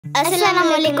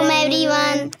अस्सलामुअलैकुम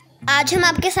एवरीवन। आज हम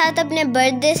आपके साथ अपने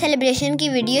बर्थडे सेलिब्रेशन की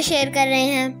वीडियो शेयर कर रहे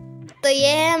हैं। तो ये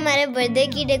है हमारे बर्थडे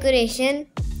की डेकोरेशन।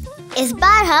 इस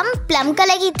बार हम प्लम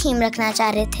कलर की थीम रखना चाह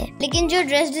रहे थे, लेकिन जो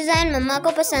ड्रेस डिज़ाइन मम्मा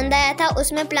को पसंद आया था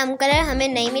उसमें प्लम कलर हमें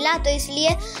नहीं मिला, तो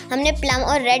इसलिए हमने प्लम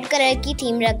और रेड कलर की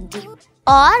थीम रख दी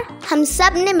और हम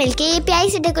सब ने मिलके ये प्यारी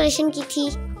सी डेकोरेशन की थी।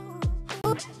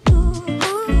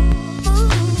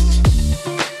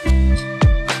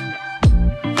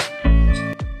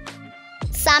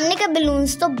 सामने के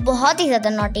बलून्स तो बहुत ही ज्यादा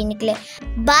नॉटी निकले,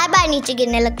 बार बार नीचे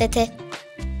गिरने लगते थे।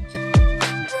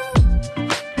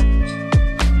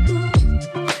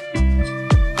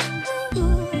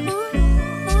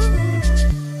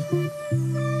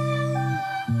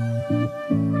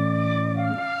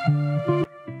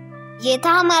 ये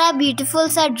था हमारा ब्यूटीफुल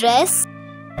सा ड्रेस।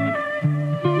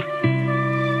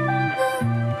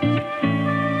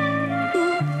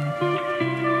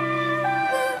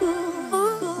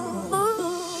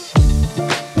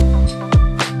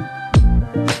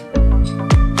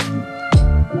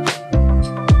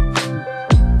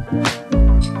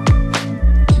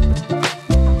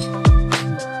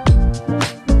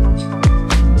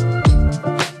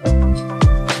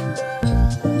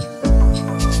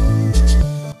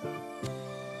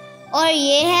 और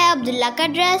ये है अब्दुल्ला का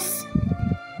ड्रेस।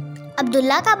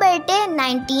 अब्दुल्ला का बर्थडे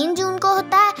 19 जून को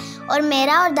होता है और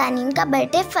मेरा और दानीन का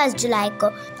बर्थडे 1 जुलाई को।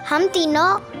 हम तीनों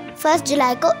 1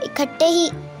 जुलाई को इकट्ठे ही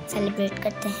सेलिब्रेट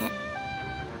करते हैं।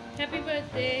 Happy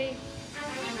birthday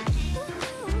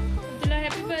Abdullah,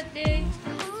 happy birthday.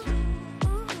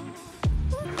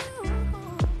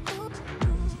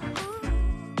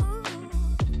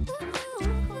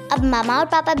 अब मामा और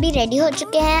पापा भी रेडी हो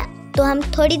चुके हैं, तो हम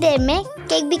थोड़ी देर में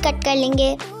केक भी कट कर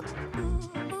लेंगे।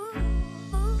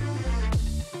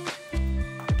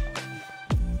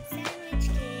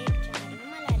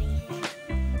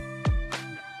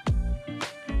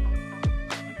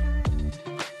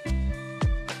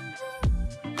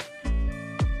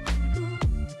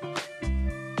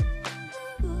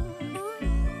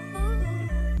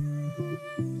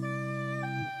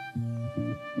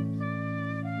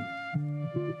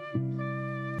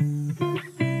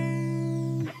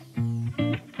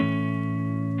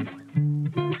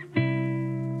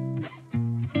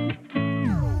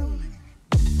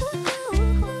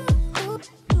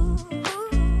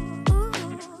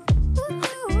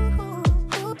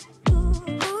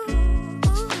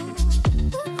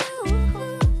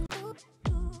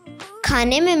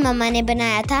 खाने में मम्मा ने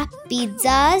बनाया था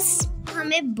पिज़्ज़ास,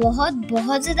 हमें बहुत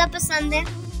बहुत ज़्यादा पसंद है।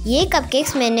 ये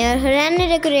कपकेक्स मैंने और हुरैन ने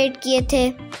डेकोरेट किए थे।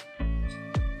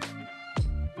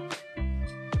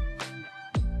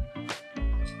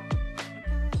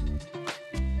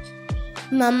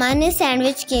 मम्मा ने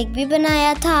सैंडविच केक भी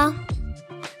बनाया था।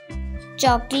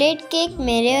 चॉकलेट केक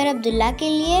मेरे और अब्दुल्ला के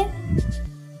लिए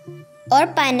और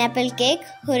पाइनएप्पल केक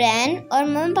हुरैन और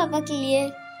मम्मा पापा के लिए।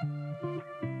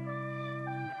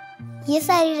 ये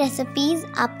सारी रेसिपीज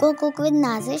आपको कुक विद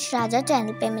नाज़िश राजा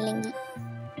चैनल पे मिलेंगी।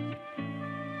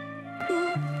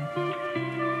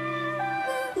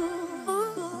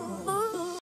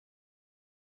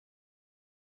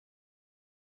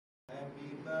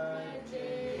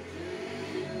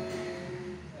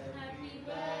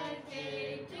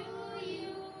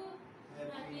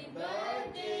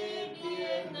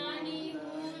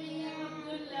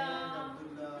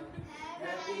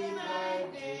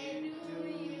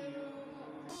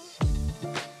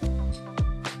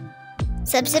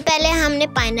 सबसे पहले हमने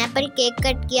पाइनएप्पल केक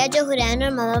कट किया, जो हुरैन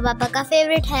और मम्मा पापा का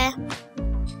फेवरेट है।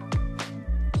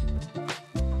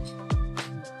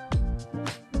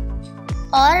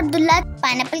 और अब्दुल्ला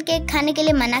पाइनएप्पल केक खाने के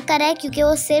लिए मना कर रहा है क्योंकि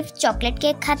वो सिर्फ चॉकलेट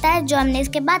केक खाता है, जो हमने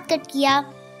इसके बाद कट किया।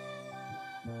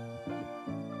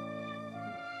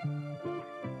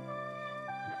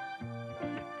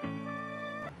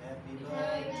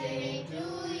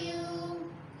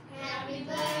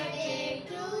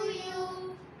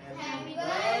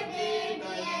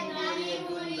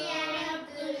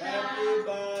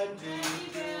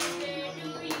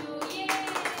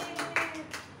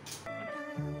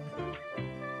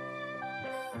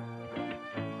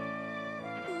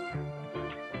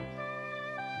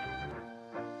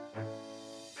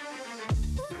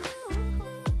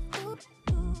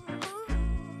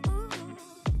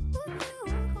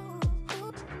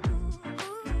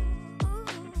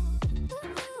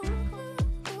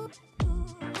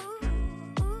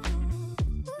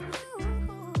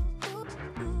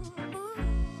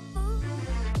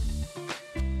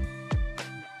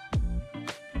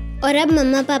 और अब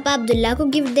मम्मा पापा अब्दुल्ला को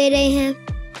गिफ्ट दे रहे हैं।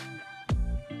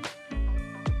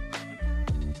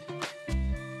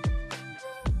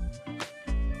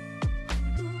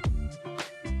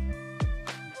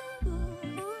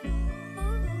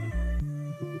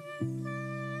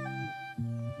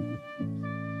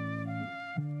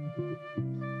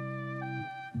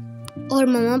 और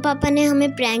मम्मा पापा ने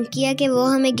हमें प्रैंक किया कि वो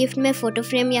हमें गिफ्ट में फ़ोटो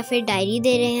फ्रेम या फिर डायरी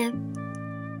दे रहे हैं।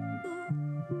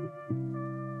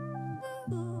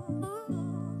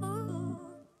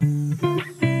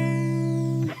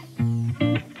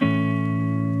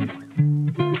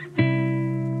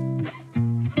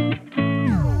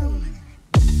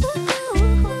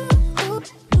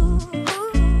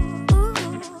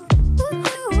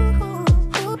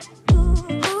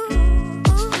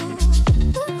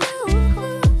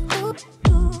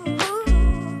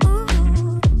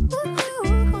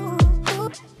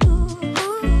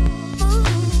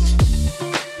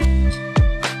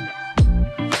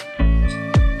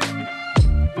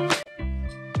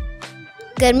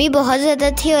 गर्मी बहुत ज़्यादा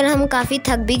थी और हम काफ़ी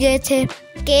थक भी गए थे।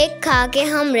 केक खा के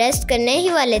हम रेस्ट करने ही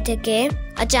वाले थे कि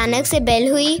अचानक से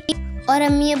बेल हुई और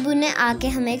अम्मी अब्बू ने आके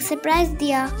हमें एक सरप्राइज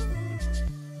दिया।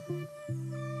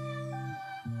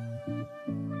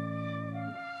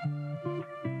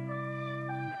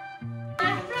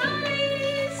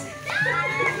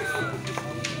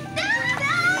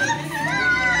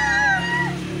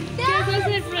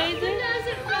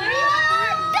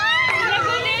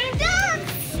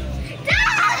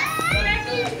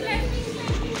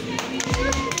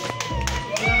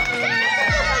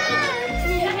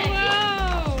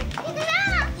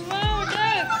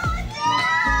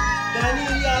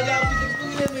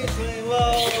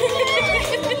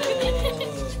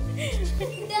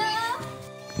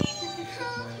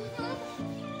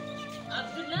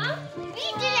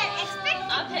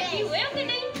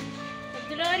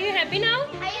 Are you happy now?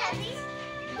 Are you happy?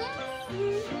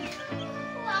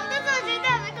 Wow, that's so good.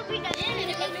 हमें कभी डर नहीं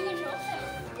लगा।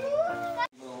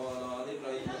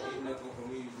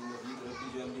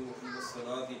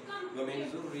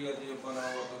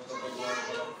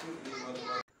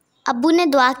 अब्बू ने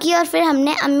दुआ की और फिर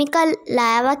हमने अम्मी का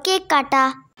लाया हुआ केक काटा।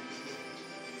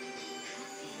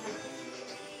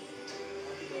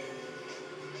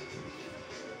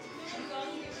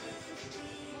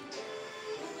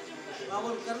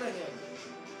 कर रहे हैं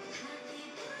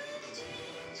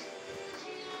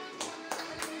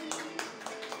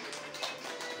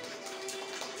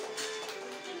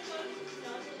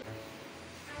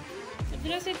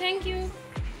Abdullah, say thank you.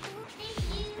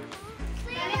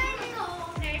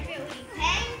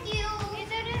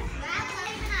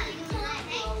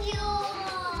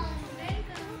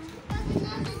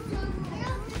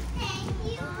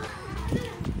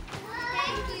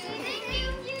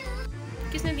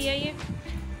 किसने दिया ये?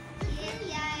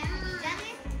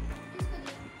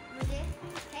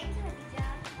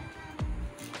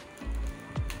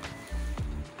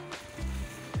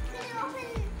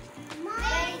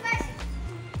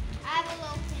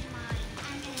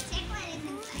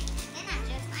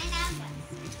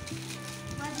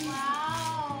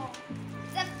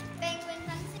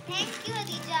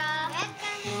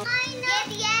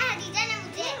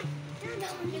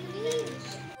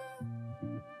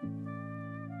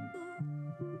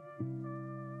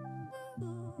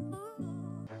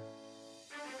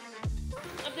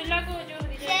 अब्दुल्ला को जो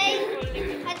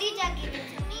हदीजा की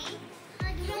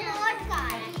रिमोट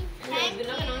कार।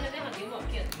 अब्दुल्ला का नाम लेते हैं हदीजा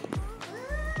वाकई।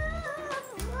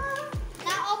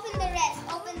 Now open the rest.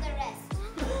 Open the rest.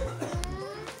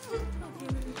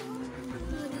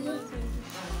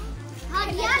 हाँ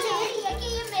यार ये कि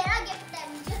ये मेरा गिफ्ट है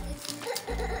मुझे।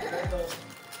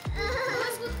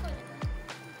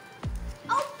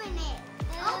 Open it.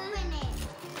 Open it.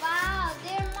 Wow,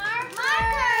 they're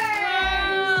markers.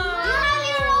 You have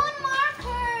your own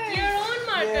markers. Your own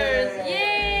markers.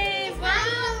 Yay! I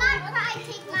will not cry.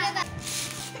 Take my.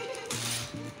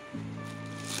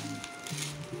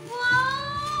 Wow.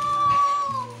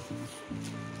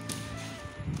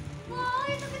 Wow,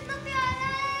 ये तो कितना प्यारा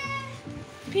है।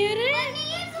 प्यारे?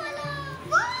 पनीर वाला।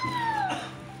 Wow.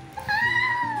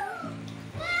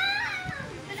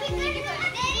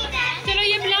 चलो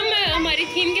ये प्लम हमारी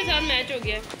थीम के साथ मैच हो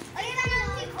गया। और ये वाला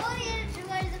और ये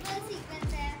रिवर्सिबल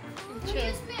सीक्वेंस है। अच्छा।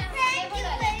 Thank you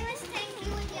very much. Thank you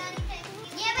यार, thank you.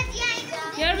 ये बच्चियाँ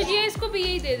आएंगी। यार भजिया इसको भी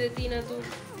यही दे देती ना तू,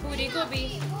 पूरी को भी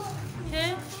है।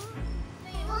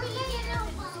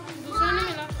 दूसरा नहीं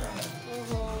मिला।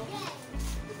 ओहो।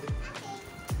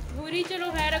 पूरी चलो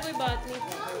खैर है, कोई बात नहीं।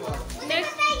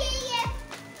 नेक्स्ट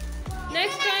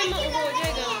टाइम हो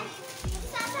जाएगा।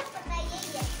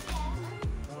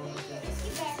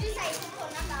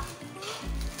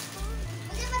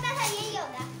 मुझे पता था यही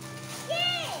होगा।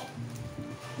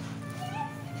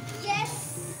 Yes.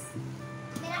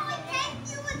 मेरा thank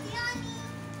you वजियानी।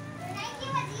 Thank you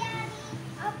वजियानी।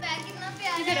 अब बैग कितना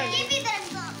प्यारा इधर आ है। जाओ। ये भी तरह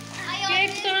का।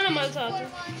 केक तो ना हमारे साथ है।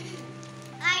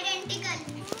 Identical.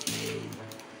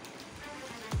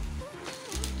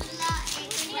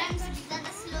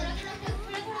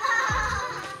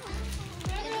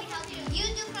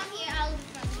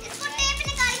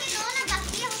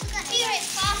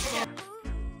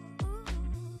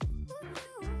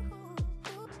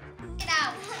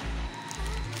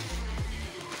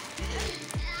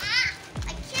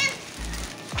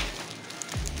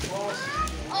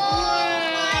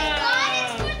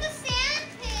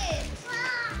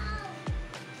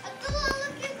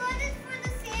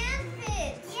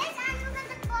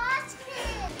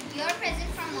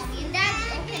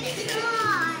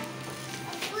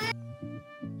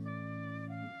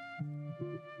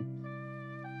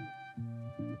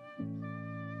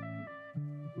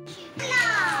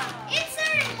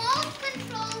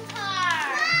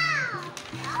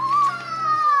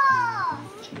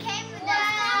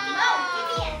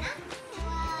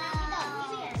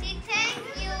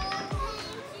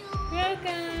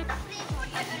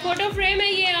 फोटो फ्रेम है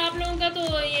ये आप लोगों का, तो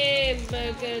ये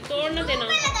तोड़ ना देना।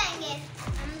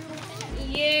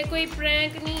 ये कोई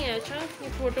प्रैंक नहीं है। अच्छा ये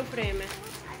फोटो फ्रेम है।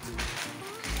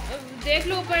 देख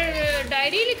लो ऊपर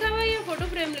डायरी लिखा हुआ है या फोटो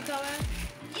फ्रेम लिखा हुआ है?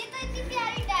 ये तो इतनी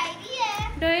प्यारी डायरी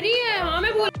है। डायरी है, हाँ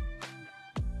मैं भूल।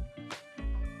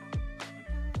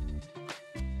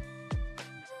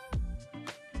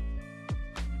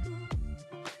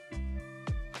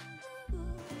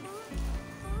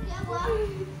 क्या हुआ?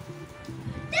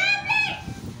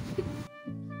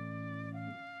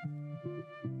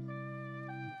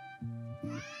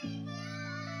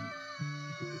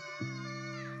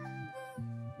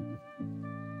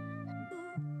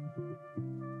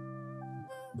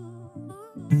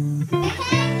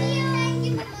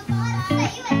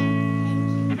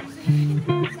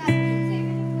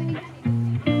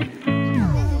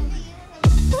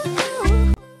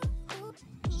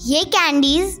 ये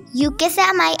कैंडीज यूके से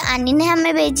हमारी आनी ने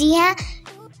हमें भेजी हैं,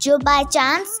 जो बाय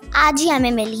चांस आज ही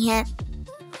हमें मिली हैं।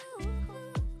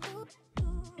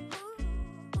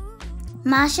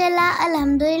 माशाल्लाह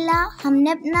अल्हम्दुलिल्लाह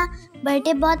हमने अपना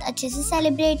बर्थडे बहुत अच्छे से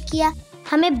सेलिब्रेट किया।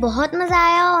 हमें बहुत मज़ा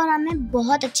आया और हमें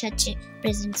बहुत अच्छे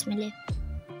प्रेजेंट्स मिले।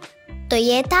 तो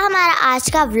ये था हमारा आज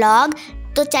का व्लॉग।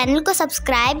 तो चैनल को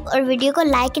सब्सक्राइब और वीडियो को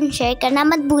लाइक एंड शेयर करना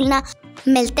मत भूलना।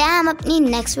 मिलते हैं हम अपनी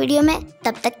नेक्स्ट वीडियो में,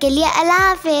 तब तक के लिए अल्लाह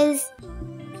हाफिज़।